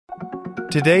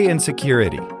Today in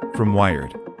Security from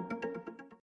Wired.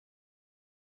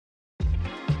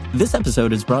 This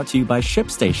episode is brought to you by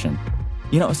ShipStation.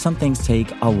 You know, some things take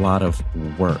a lot of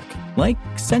work, like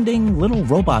sending little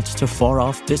robots to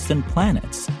far-off distant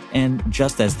planets. And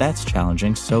just as that's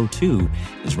challenging, so too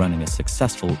is running a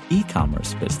successful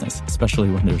e-commerce business, especially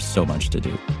when there's so much to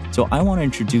do. So I want to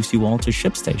introduce you all to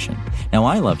ShipStation. Now,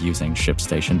 I love using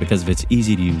ShipStation because of its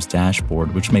easy-to-use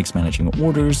dashboard, which makes managing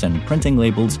orders and printing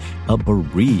labels a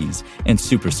breeze and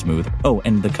super smooth. Oh,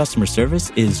 and the customer service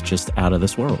is just out of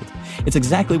this world. It's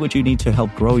exactly what you need to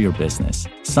help grow your business.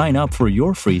 Sign up for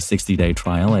your free 60-day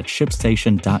trial at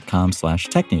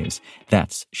shipstation.com/technews.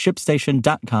 That's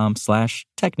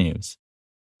shipstation.com/technews.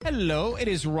 Hello, it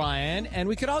is Ryan, and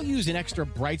we could all use an extra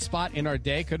bright spot in our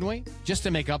day, couldn't we? Just to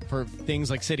make up for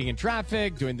things like sitting in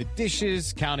traffic, doing the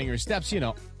dishes, counting your steps, you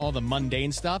know, all the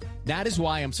mundane stuff. That is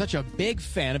why I'm such a big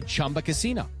fan of Chumba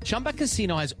Casino. Chumba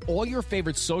Casino has all your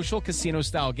favorite social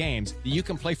casino-style games that you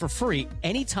can play for free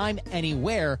anytime,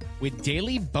 anywhere with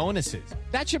daily bonuses.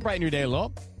 That should brighten your day a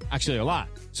little. Actually, a lot.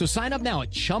 So sign up now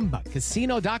at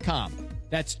ChumbaCasino.com.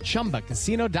 That's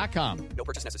ChumbaCasino.com. No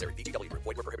purchase necessary. VGW Group.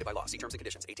 Void where prohibited by law. See terms and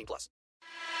conditions. 18+.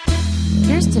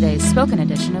 Here's today's spoken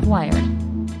edition of Wired.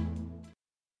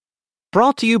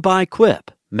 Brought to you by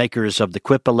Quip. Makers of the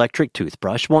Quip electric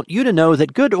toothbrush want you to know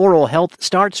that good oral health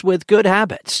starts with good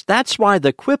habits. That's why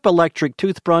the Quip electric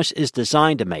toothbrush is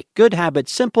designed to make good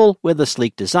habits simple with a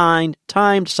sleek design,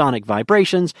 timed sonic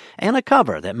vibrations, and a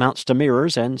cover that mounts to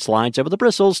mirrors and slides over the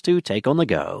bristles to take on the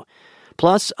go.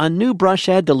 Plus, a new brush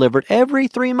head delivered every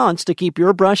 3 months to keep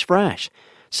your brush fresh.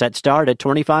 Set start at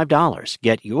 $25.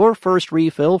 Get your first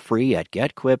refill free at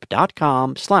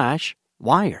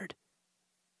getquip.com/wired.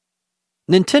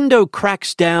 Nintendo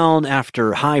cracks down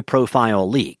after high-profile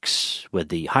leaks. With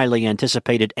the highly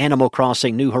anticipated Animal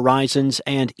Crossing New Horizons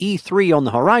and E3 on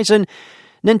the horizon,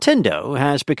 Nintendo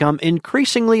has become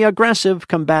increasingly aggressive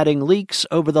combating leaks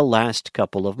over the last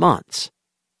couple of months.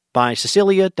 By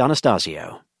Cecilia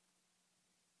D'Anastasio.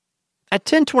 At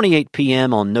 10:28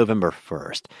 p.m. on November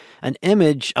 1st, an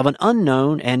image of an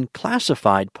unknown and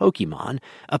classified Pokemon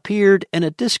appeared in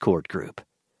a Discord group.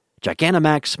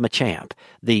 Gigantamax Machamp,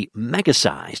 the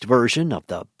mega-sized version of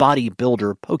the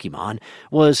bodybuilder Pokemon,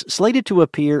 was slated to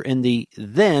appear in the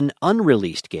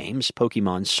then-unreleased games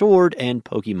Pokemon Sword and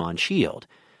Pokemon Shield.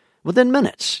 Within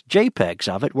minutes, JPEGs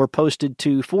of it were posted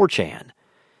to 4chan,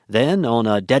 then on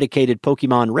a dedicated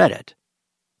Pokemon Reddit.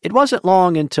 It wasn't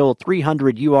long until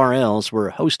 300 URLs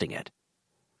were hosting it.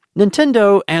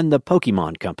 Nintendo and the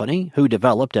Pokemon Company, who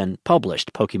developed and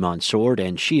published Pokemon Sword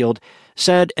and Shield,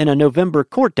 said in a November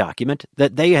court document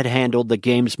that they had handled the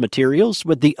game's materials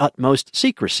with the utmost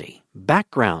secrecy,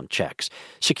 background checks,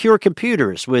 secure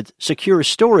computers with secure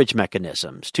storage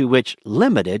mechanisms to which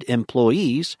limited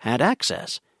employees had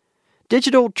access,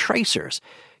 digital tracers,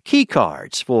 key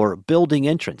cards for building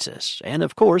entrances, and,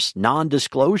 of course,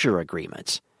 non-disclosure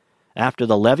agreements. After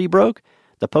the levee broke,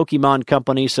 the Pokemon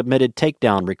Company submitted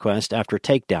takedown request after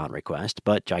takedown request,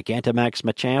 but Gigantamax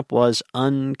Machamp was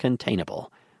uncontainable.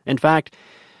 In fact,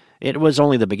 it was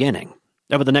only the beginning.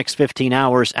 Over the next 15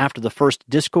 hours after the first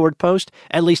Discord post,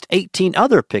 at least 18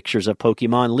 other pictures of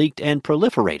Pokemon leaked and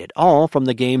proliferated, all from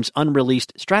the game's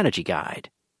unreleased strategy guide.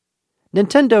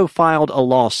 Nintendo filed a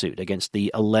lawsuit against the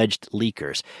alleged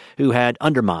leakers, who had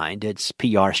undermined its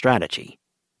PR strategy.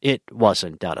 It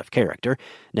wasn't out of character.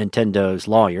 Nintendo's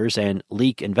lawyers and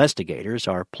leak investigators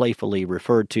are playfully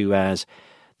referred to as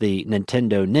the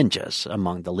Nintendo Ninjas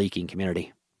among the leaking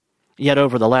community. Yet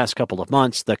over the last couple of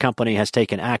months, the company has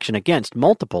taken action against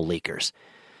multiple leakers.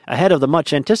 Ahead of the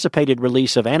much-anticipated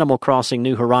release of Animal Crossing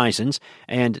New Horizons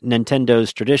and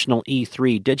Nintendo's traditional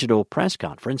E3 digital press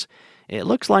conference, it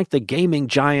looks like the gaming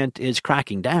giant is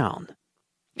cracking down.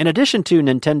 In addition to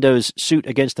Nintendo's suit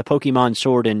against the Pokemon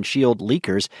Sword and Shield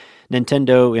leakers,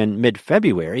 Nintendo in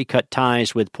mid-February cut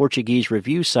ties with Portuguese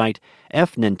review site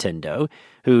F-Nintendo,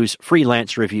 whose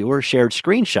freelance reviewer shared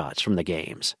screenshots from the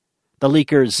games. The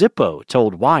leaker Zippo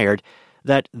told Wired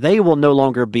that they will no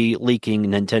longer be leaking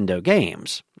Nintendo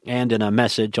games, and in a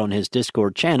message on his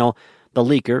Discord channel, the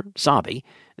leaker, Sabi,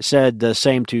 said the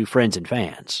same to friends and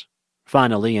fans.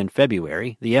 Finally, in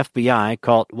February, the FBI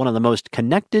caught one of the most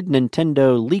connected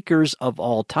Nintendo leakers of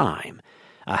all time,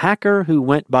 a hacker who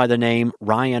went by the name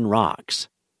Ryan Rocks.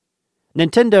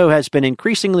 Nintendo has been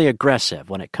increasingly aggressive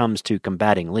when it comes to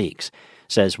combating leaks,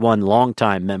 says one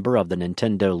longtime member of the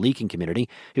Nintendo leaking community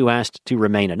who asked to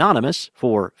remain anonymous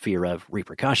for fear of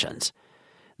repercussions.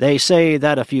 They say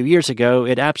that a few years ago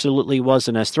it absolutely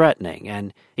wasn't as threatening,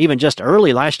 and even just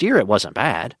early last year it wasn't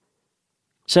bad.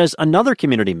 says another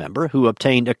community member who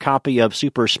obtained a copy of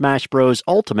Super Smash Bros.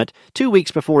 Ultimate 2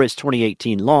 weeks before its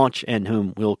 2018 launch, and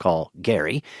whom we'll call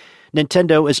Gary.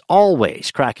 Nintendo is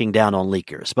always cracking down on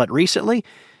leakers, but recently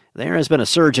there has been a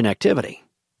surge in activity.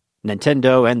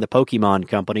 Nintendo and the Pokemon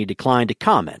Company declined to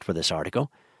comment for this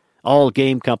article. All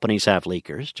game companies have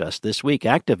leakers. Just this week,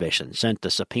 Activision sent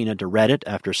a subpoena to Reddit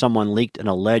after someone leaked an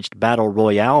alleged Battle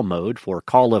Royale mode for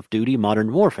Call of Duty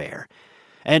Modern Warfare.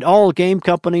 And all game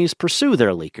companies pursue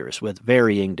their leakers with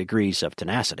varying degrees of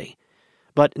tenacity.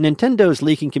 But Nintendo's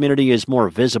leaking community is more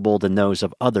visible than those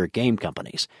of other game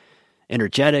companies.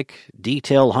 Energetic,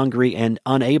 detail-hungry, and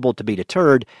unable to be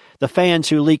deterred, the fans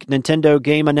who leak Nintendo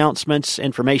game announcements,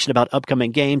 information about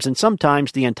upcoming games, and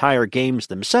sometimes the entire games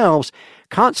themselves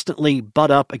constantly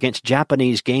butt up against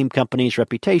Japanese game companies'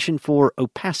 reputation for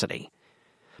opacity.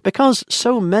 Because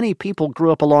so many people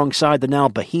grew up alongside the now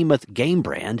behemoth game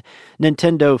brand,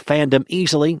 Nintendo fandom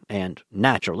easily and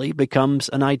naturally becomes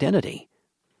an identity.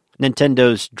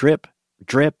 Nintendo's drip,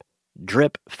 drip,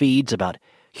 drip feeds about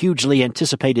hugely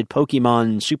anticipated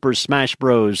Pokemon, Super Smash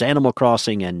Bros., Animal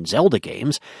Crossing, and Zelda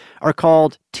games are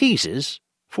called teases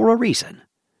for a reason.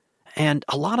 And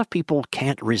a lot of people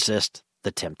can't resist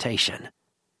the temptation.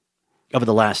 Over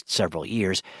the last several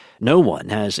years, no one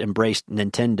has embraced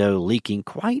Nintendo leaking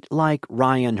quite like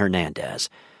Ryan Hernandez.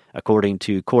 According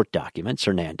to court documents,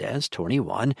 Hernandez,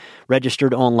 21,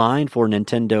 registered online for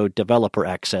Nintendo Developer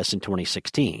Access in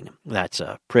 2016. That's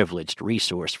a privileged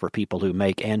resource for people who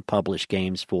make and publish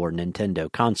games for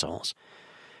Nintendo consoles.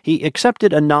 He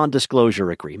accepted a non-disclosure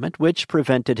agreement, which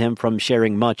prevented him from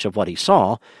sharing much of what he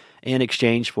saw, in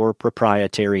exchange for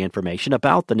proprietary information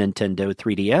about the Nintendo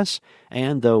 3DS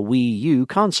and the Wii U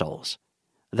consoles.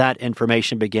 That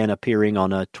information began appearing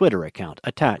on a Twitter account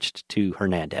attached to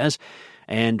Hernandez,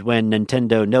 and when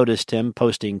Nintendo noticed him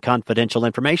posting confidential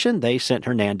information, they sent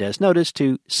Hernandez notice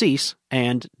to cease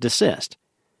and desist.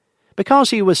 Because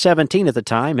he was 17 at the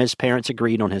time, his parents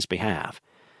agreed on his behalf.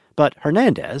 But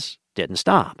Hernandez didn't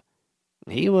stop.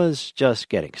 He was just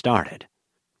getting started.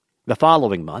 The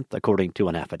following month, according to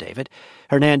an affidavit,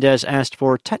 Hernandez asked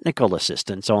for technical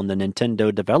assistance on the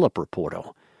Nintendo Developer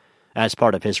Portal. As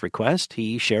part of his request,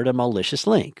 he shared a malicious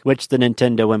link, which the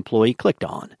Nintendo employee clicked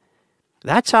on.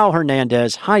 That's how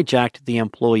Hernandez hijacked the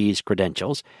employee's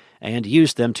credentials and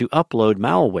used them to upload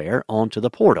malware onto the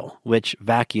portal, which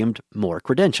vacuumed more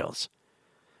credentials.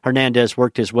 Hernandez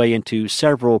worked his way into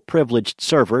several privileged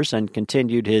servers and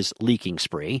continued his leaking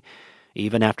spree,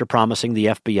 even after promising the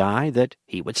FBI that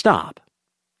he would stop.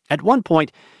 At one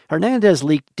point, Hernandez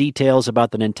leaked details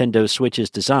about the Nintendo Switch's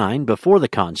design before the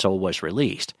console was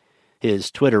released.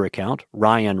 His Twitter account,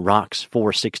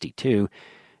 RyanRocks462,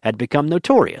 had become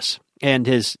notorious, and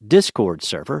his Discord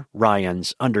server,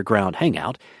 Ryan's Underground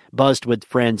Hangout, buzzed with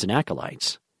friends and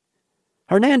acolytes.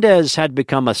 Hernandez had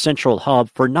become a central hub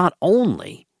for not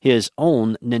only his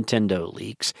own Nintendo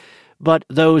leaks, but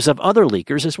those of other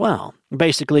leakers as well.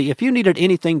 Basically, if you needed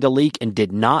anything to leak and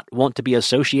did not want to be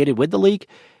associated with the leak,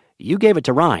 you gave it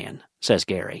to Ryan, says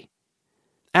Gary.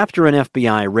 After an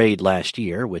FBI raid last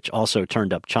year, which also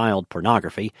turned up child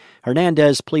pornography,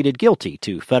 Hernandez pleaded guilty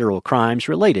to federal crimes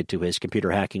related to his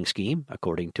computer hacking scheme,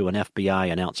 according to an FBI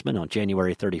announcement on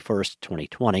January 31,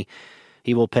 2020.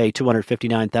 He will pay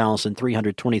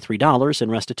 $259,323 in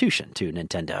restitution to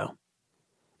Nintendo.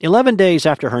 11 days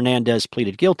after Hernandez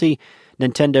pleaded guilty,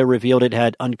 Nintendo revealed it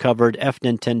had uncovered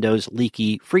Nintendo's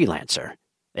leaky Freelancer.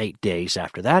 8 days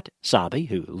after that, Sabi,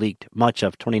 who leaked much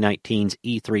of 2019's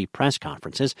E3 press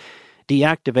conferences,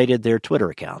 deactivated their Twitter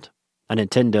account. A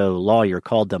Nintendo lawyer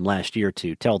called them last year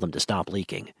to tell them to stop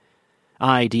leaking.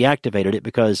 I deactivated it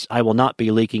because I will not be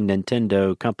leaking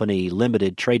Nintendo Company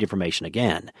Limited trade information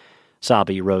again,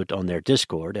 Sabi wrote on their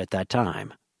Discord at that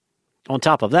time. On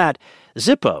top of that,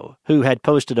 Zippo, who had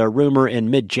posted a rumor in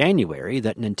mid-January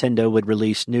that Nintendo would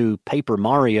release new Paper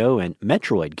Mario and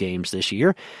Metroid games this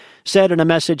year, said in a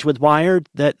message with Wired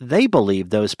that they believed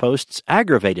those posts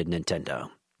aggravated Nintendo.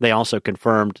 They also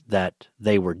confirmed that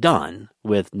they were done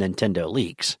with Nintendo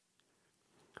leaks.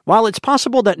 While it's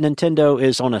possible that Nintendo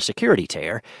is on a security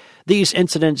tear, these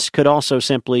incidents could also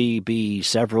simply be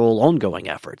several ongoing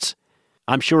efforts.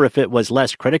 I'm sure if it was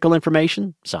less critical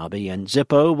information, Sabi and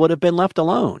Zippo would have been left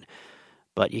alone.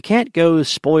 But you can't go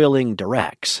spoiling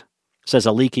directs, says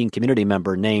a leaking community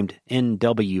member named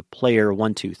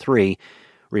NWPlayer123,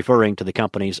 referring to the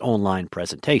company's online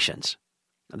presentations.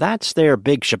 That's their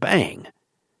big shebang.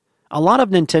 A lot of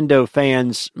Nintendo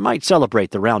fans might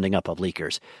celebrate the rounding up of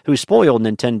leakers, who spoil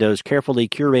Nintendo's carefully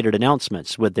curated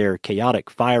announcements with their chaotic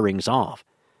firings off.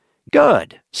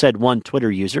 Good, said one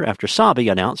Twitter user after Sabi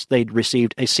announced they'd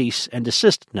received a cease and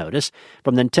desist notice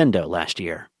from Nintendo last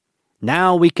year.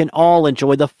 Now we can all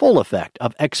enjoy the full effect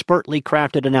of expertly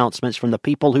crafted announcements from the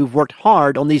people who've worked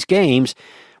hard on these games,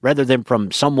 rather than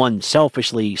from someone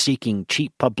selfishly seeking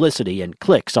cheap publicity and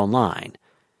clicks online.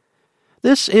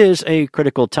 This is a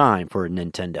critical time for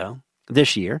Nintendo.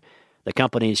 This year, the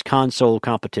company's console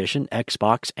competition,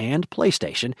 Xbox and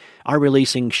PlayStation, are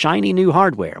releasing shiny new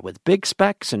hardware with big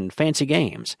specs and fancy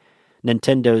games.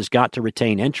 Nintendo's got to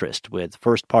retain interest with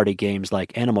first-party games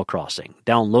like Animal Crossing,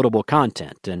 downloadable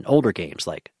content, and older games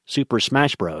like Super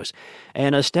Smash Bros.,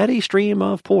 and a steady stream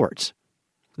of ports.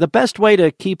 The best way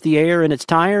to keep the air in its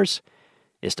tires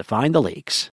is to find the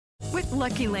leaks. With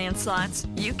Lucky Land Slots,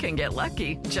 you can get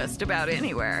lucky just about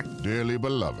anywhere. Dearly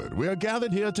beloved, we are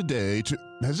gathered here today to...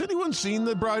 Has anyone seen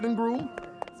the bride and groom?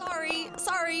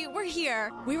 Sorry, we're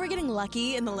here. We were getting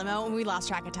lucky in the limo and we lost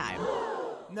track of time.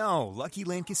 No, Lucky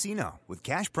Land Casino, with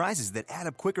cash prizes that add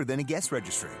up quicker than a guest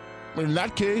registry. In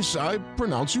that case, I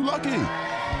pronounce you lucky.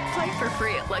 Play for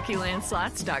free at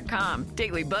LuckyLandSlots.com.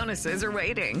 Daily bonuses are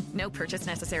waiting. No purchase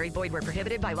necessary. Void where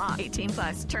prohibited by law.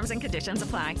 18+. Terms and conditions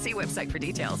apply. See website for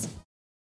details.